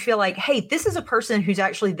makes me feel like, hey, this is a person who's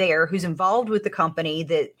actually there, who's involved with the company,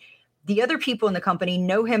 that the other people in the company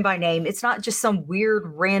know him by name. It's not just some weird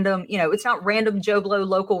random, it's not random Joe Blow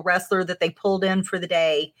local wrestler that they pulled in for the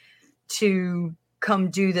day to come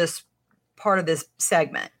do this part of this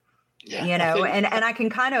segment. Yeah, and I can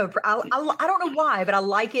kind of, I don't know why, but I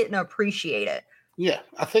like it and appreciate it. Yeah,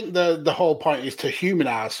 I think the whole point is to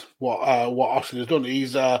humanize what Austin has done.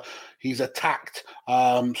 He's attacked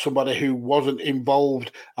somebody who wasn't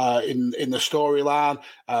involved in the storyline.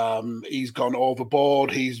 He's gone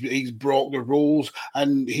overboard. He's broke the rules,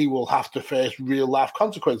 and he will have to face real life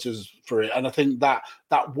consequences for it. And I think that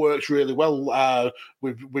works really well.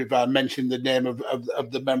 We've mentioned the name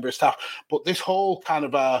of the member of staff, but this whole kind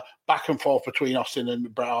of back and forth between Austin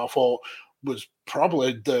and Bret, I thought, was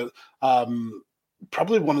probably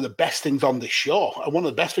probably one of the best things on this show, and one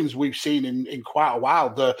of the best things we've seen in quite a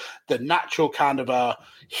while. The natural kind of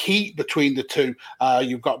heat between the two.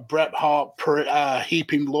 You've got Bret Hart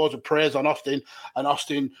heaping loads of praise on Austin, and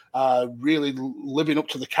Austin really living up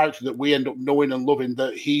to the character that we end up knowing and loving,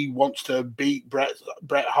 that he wants to beat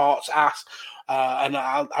Bret Hart's ass. And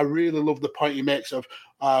I really love the point he makes of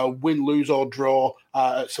win, lose, or draw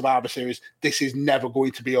at Survivor Series. This is never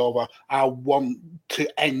going to be over. I want to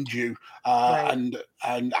end you, right.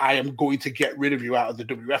 and I am going to get rid of you out of the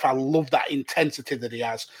WWF. I love that intensity that he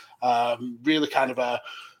has. Really kind of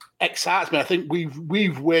excites me. I think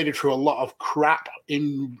we've waded through a lot of crap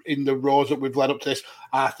in the rows that we've led up to this.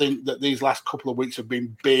 I think that these last couple of weeks have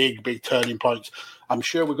been big turning points. I'm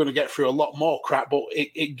sure we're going to get through a lot more crap, but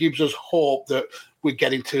it gives us hope that we're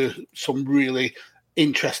getting to some really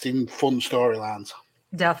interesting, fun storylines.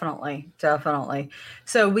 Definitely.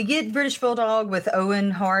 So we get British Bulldog with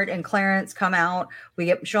Owen Hart and Clarence come out. We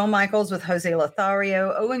get Shawn Michaels with Jose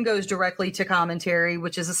Lothario. Owen goes directly to commentary,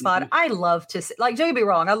 which is a spot I love to see. Like, don't get me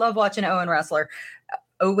wrong, I love watching Owen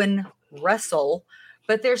wrestle,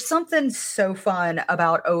 but there's something so fun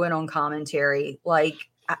about Owen on commentary. Like,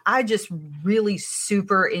 I just really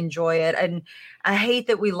super enjoy it. And I hate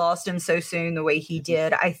that we lost him so soon the way he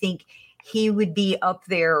did. I think he would be up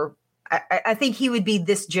there. I think he would be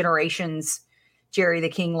this generation's Jerry the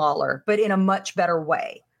King Lawler, but in a much better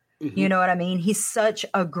way. Mm-hmm. You know what I mean? He's such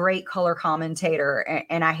a great color commentator,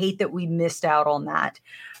 and I hate that we missed out on that.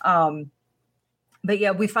 But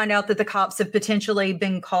yeah, we find out that the cops have potentially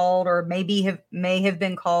been called, or may have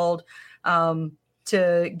been called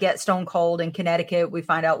to get Stone Cold in Connecticut. We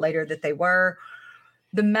find out later that they were.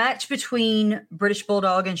 The match between British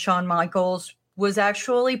Bulldog and Shawn Michaels was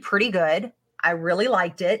actually pretty good. I really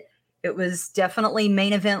liked it. It was definitely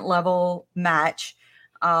main event level match.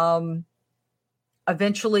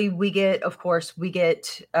 Eventually we get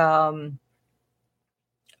Owen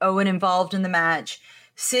involved in the match.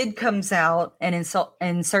 Sid comes out and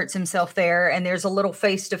inserts himself there, and there's a little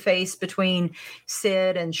face-to-face between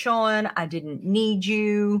Sid and Shawn. I didn't need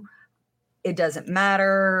you. It doesn't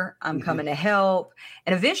matter. I'm coming to help.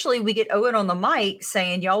 And eventually we get Owen on the mic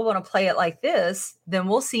saying, y'all want to play it like this, then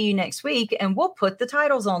we'll see you next week and we'll put the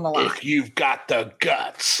titles on the line. If you've got the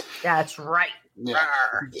guts. That's right.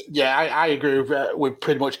 Yeah, I agree with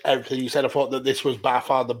pretty much everything you said. I thought that this was by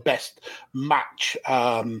far the best match,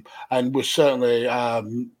 and was certainly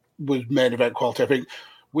was main event quality. I think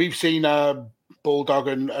we've seen Bulldog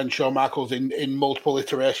and Shawn Michaels in multiple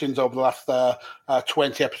iterations over the last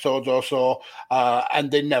 20 episodes or so, and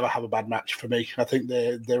they never have a bad match for me. I think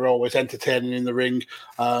they're always entertaining in the ring.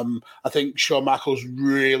 I think Shawn Michaels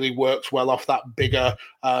really works well off that bigger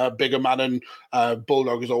man, and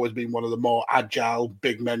Bulldog has always been one of the more agile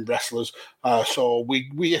big men wrestlers. So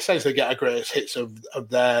we essentially get our greatest hits of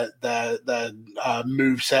their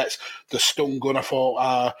move sets. The stun gun, I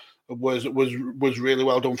thought, was really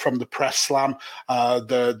well done from the press slam.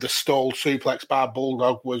 The stalled suplex by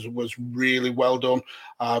Bulldog was really well done.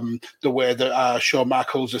 The way that Shawn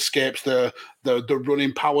Michaels escapes the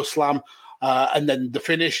running power slam And then the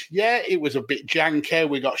finish, it was a bit janky.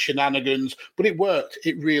 We got shenanigans, but it worked.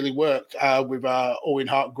 It really worked with Owen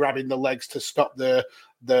Hart grabbing the legs to stop the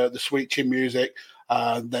sweet chin music,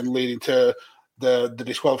 then leading to the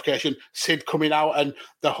disqualification. Sid coming out and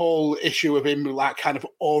the whole issue of him like kind of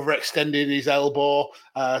overextending his elbow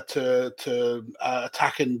to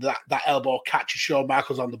attack, and that elbow catches Shawn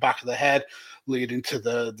Michaels on the back of the head, leading to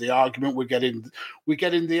the argument. We're getting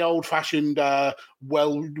the old fashioned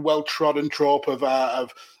well trodden trope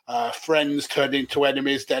of friends turned into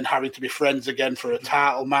enemies, then having to be friends again for a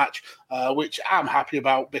title match, which I'm happy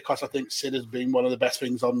about because I think Sid has been one of the best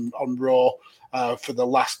things on Raw for the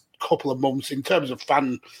last couple of months in terms of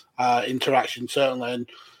fan interaction, certainly. And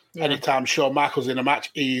anytime Shawn Michaels in a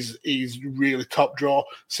match, he's really top draw.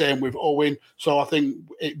 Same with Owen. So I think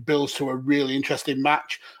it builds to a really interesting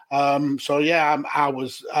match. I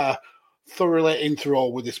was thoroughly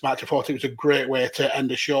enthralled with this match. I thought it was a great way to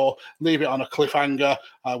end the show, leave it on a cliffhanger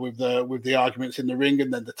with the arguments in the ring,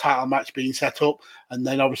 and then the title match being set up, and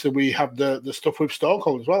then obviously we have the stuff with Stone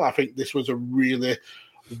Cold as well. I think this was a really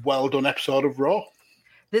well done episode of Raw.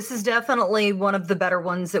 This is definitely one of the better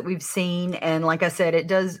ones that we've seen. And like I said, it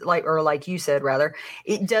does, like you said, rather,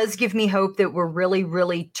 it does give me hope that we're really,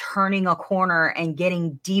 really turning a corner and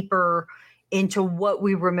getting deeper into what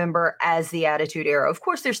we remember as the Attitude Era. Of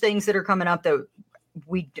course, there's things that are coming up that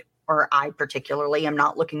I particularly am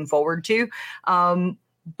not looking forward to.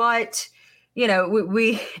 But you know,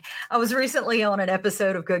 I was recently on an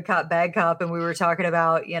episode of Good Cop, Bad Cop, and we were talking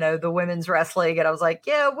about, the women's wrestling. And I was like,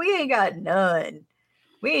 yeah, we ain't got none.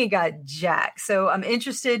 We ain't got jack. So I'm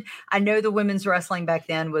interested. I know the women's wrestling back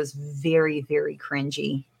then was very, very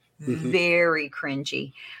cringy, very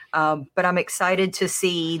cringy. But I'm excited to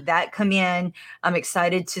see that come in. I'm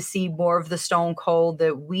excited to see more of the Stone Cold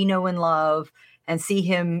that we know and love, and see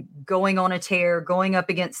him going on a tear, going up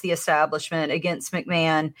against the establishment, against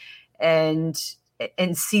McMahon, and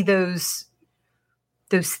see those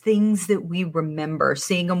things that we remember,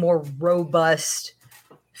 seeing a more robust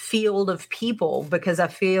field of people, because I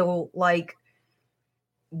feel like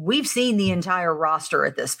we've seen the entire roster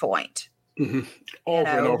at this point. Over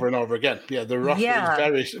and over and over again. Yeah, the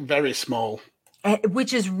roster is very, very small.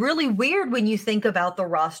 Which is really weird when you think about the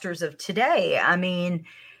rosters of today. I mean,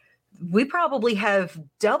 we probably have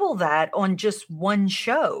double that on just one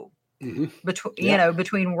show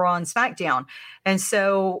between Raw and SmackDown. And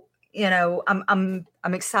so, I'm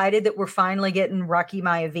excited that we're finally getting Rocky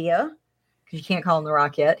Maivia. You can't call him The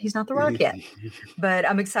Rock yet. He's not The Rock yet. But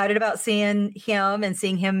I'm excited about seeing him and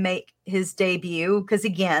seeing him make his debut, because,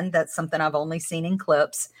 again, that's something I've only seen in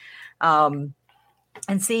clips, and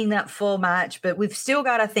seeing that full match. But we've still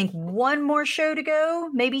got, I think, one more show to go,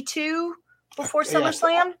 maybe two, before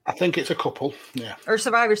SummerSlam. I think it's a couple, Or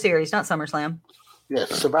Survivor Series, not SummerSlam. Yes,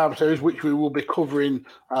 Survivor Series, which we will be covering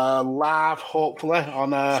live, hopefully,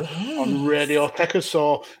 on Radio Techers.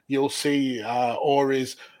 So you'll see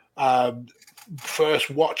Ori's first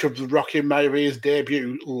watch of the Rocky Maivia's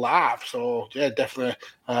debut live. So definitely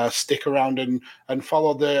stick around and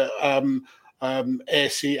follow the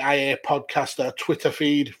ACIA podcast Twitter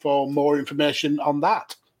feed for more information on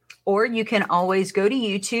that. Or you can always go to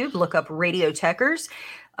YouTube, look up Radio Techers,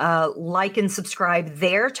 like and subscribe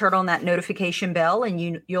there, turn on that notification bell,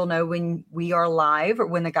 and you'll know when we are live, or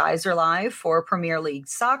when the guys are live for Premier League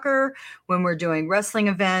Soccer, when we're doing wrestling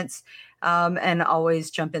events. And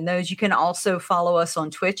always jump in those. You can also follow us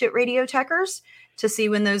on Twitch at Radio Techers to see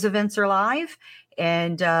when those events are live.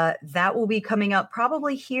 And that will be coming up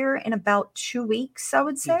probably here in about 2 weeks, I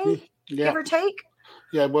would say, give or take.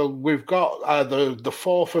 Yeah, well, we've got the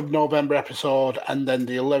 4th of November episode, and then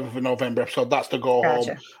the 11th of November episode. That's the go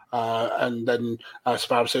home. And then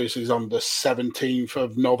Survivor Series is on the 17th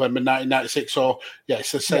of November 1996. So,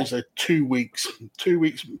 it's essentially 2 weeks,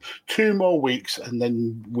 2 more weeks, and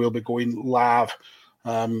then we'll be going live.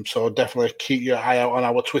 So definitely keep your eye out on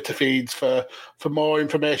our Twitter feeds for more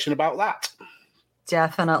information about that.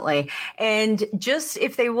 Definitely. And just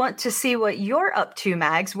if they want to see what you're up to,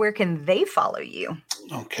 Mags, where can they follow you?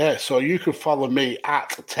 Okay, so you can follow me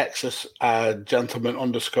at Texas Gentleman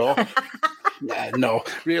 _ no,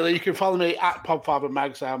 really, you can follow me at Podfather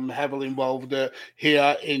Mags. I'm heavily involved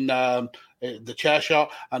here in the Chair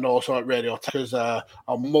Shot, and also at Radio Techers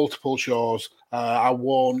on multiple shows. I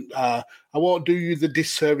won't do you the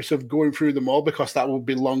disservice of going through them all, because that will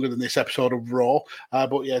be longer than this episode of Raw.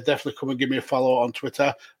 But definitely come and give me a follow on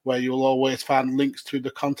Twitter, where you'll always find links to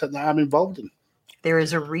the content that I'm involved in. There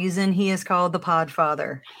is a reason he is called the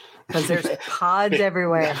Podfather. Because there's pods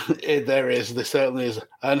everywhere. There is. There certainly is.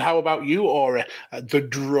 And how about you, Ori? The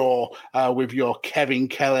draw with your Kevin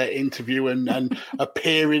Kelly interview and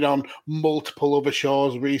appearing on multiple other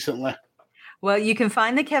shows recently. Well, you can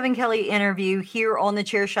find the Kevin Kelly interview here on the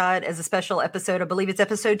Chair Shot as a special episode. I believe it's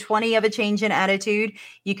episode 20 of A Change in Attitude.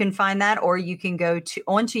 You can find that, or you can go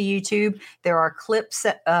onto YouTube. There are clips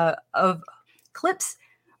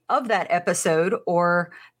of that episode,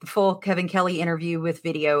 or the full Kevin Kelly interview with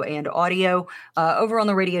video and audio over on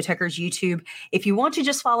the Radio Techers YouTube. If you want to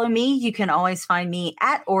just follow me, you can always find me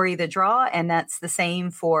at Ori the Draw, and that's the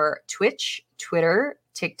same for Twitch, Twitter,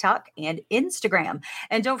 TikTok, and Instagram.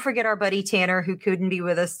 And don't forget our buddy Tanner, who couldn't be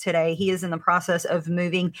with us today. He is in the process of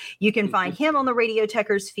moving. You can find him on the Radio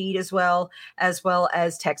Techers feed as well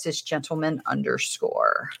as Texas Gentleman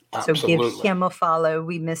 _. Absolutely. So give him a follow.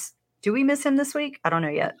 Do we miss him this week? I don't know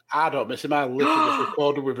yet. I don't miss him. I literally just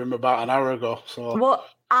recorded with him about an hour ago. So well,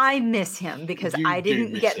 I miss him because I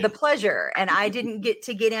didn't get the pleasure, and I didn't get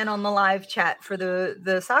to get in on the live chat for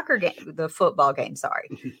the soccer game, the football game. Sorry,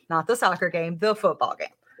 not the soccer game, the football game.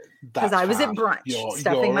 Because I was at brunch.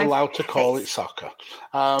 You're allowed to call it soccer.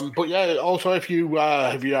 But yeah, also if you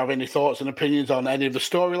have any thoughts and opinions on any of the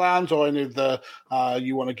storylines or any of the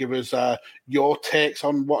you want to give us your takes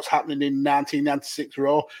on what's happening in 1996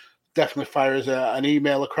 Raw, definitely fire us an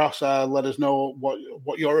email across. Let us know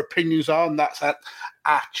what your opinions are, and that's at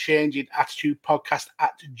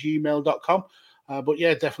changingattitudepodcast@gmail.com. But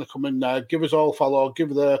yeah, definitely come and give us all a follow,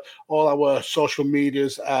 give all our social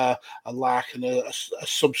medias a like and a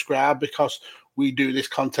subscribe, because we do this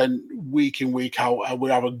content week in, week out, and we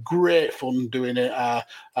have a great fun doing it,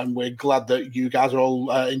 and we're glad that you guys are all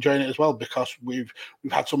enjoying it as well, because we've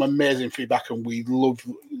had some amazing feedback, and we love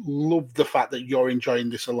the fact that you're enjoying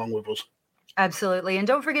this along with us. Absolutely. And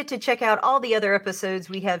don't forget to check out all the other episodes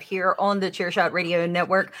we have here on the Chairshot Radio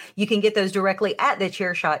Network. You can get those directly at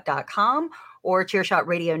thechairshot.com or Chairshot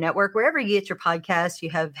Radio Network, wherever you get your podcasts. You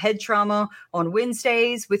have Head Trauma on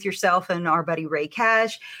Wednesdays with yourself and our buddy Ray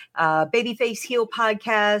Cash, Babyface Heel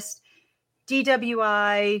Podcast,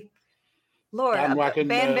 DWI, Lord,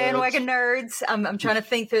 Bandwagon Nerds. I'm trying to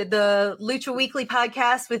think through the Lucha Weekly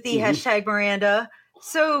podcast with the hashtag Miranda.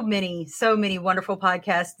 So many wonderful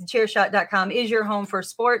podcasts. TheChairShot.com is your home for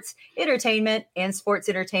sports, entertainment, and sports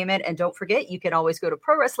entertainment. And don't forget, you can always go to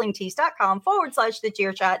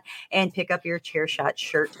ProWrestlingTees.com/TheChairShot and pick up your Chairshot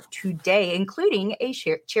shirt today, including a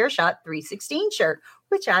Chairshot 316 shirt,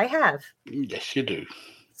 which I have. Yes, you do.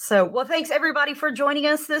 So, well, thanks everybody for joining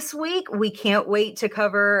us this week. We can't wait to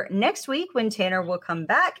cover next week when Tanner will come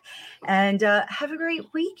back. And have a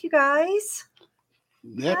great week, you guys.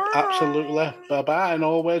 Yep, absolutely. Bye-bye. And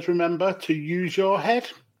always remember to use your head.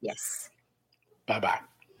 Yes. Bye-bye.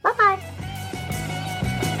 Bye-bye.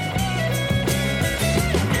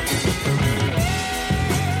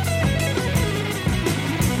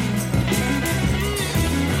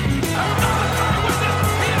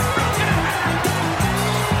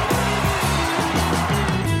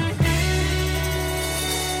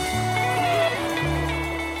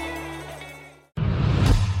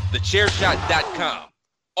 TheChairShot.com.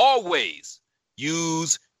 Always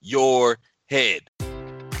use your head.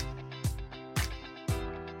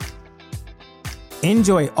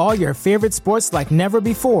 Enjoy all your favorite sports like never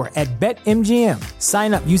before at BetMGM.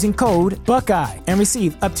 Sign up using code Buckeye and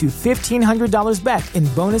receive up to $1,500 back in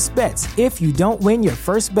bonus bets if you don't win your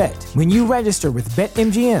first bet. When you register with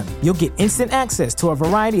BetMGM, you'll get instant access to a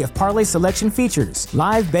variety of parlay selection features,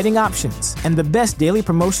 live betting options, and the best daily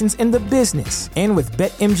promotions in the business. And with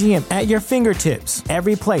BetMGM at your fingertips,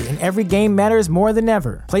 every play and every game matters more than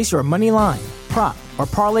ever. Place your money line, prop, or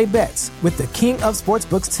parlay bets with the king of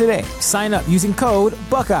sportsbooks today. Sign up using code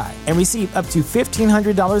Buckeye and receive up to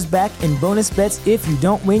 $1,500 back in bonus bets if you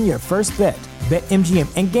don't win your first bet. BetMGM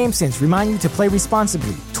and GameSense remind you to play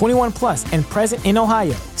responsibly. 21 plus and present in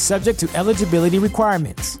Ohio, subject to eligibility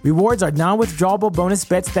requirements. Rewards are non-withdrawable bonus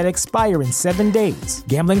bets that expire in 7 days.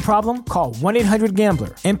 Gambling problem? Call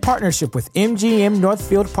 1-800-GAMBLER. In partnership with MGM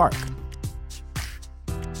Northfield Park.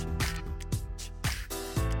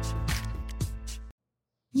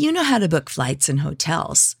 You know how to book flights and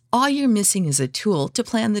hotels. All you're missing is a tool to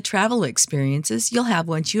plan the travel experiences you'll have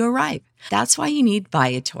once you arrive. That's why you need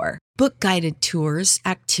Viator. Book guided tours,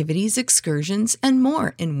 activities, excursions, and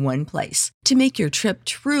more in one place to make your trip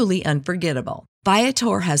truly unforgettable.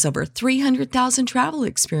 Viator has over 300,000 travel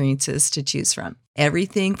experiences to choose from.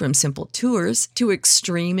 Everything from simple tours to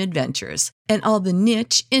extreme adventures and all the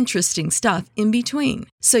niche, interesting stuff in between.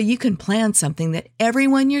 So you can plan something that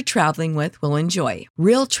everyone you're traveling with will enjoy.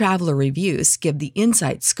 Real traveler reviews give the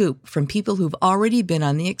inside scoop from people who've already been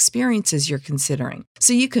on the experiences you're considering.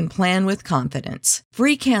 So you can plan with confidence.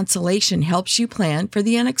 Free cancellation helps you plan for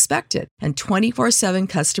the unexpected. And 24/7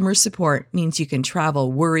 customer support means you can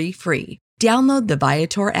travel worry-free. Download the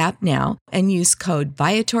Viator app now and use code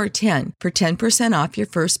Viator10 for 10% off your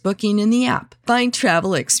first booking in the app. Find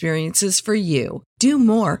travel experiences for you. Do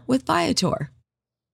more with Viator.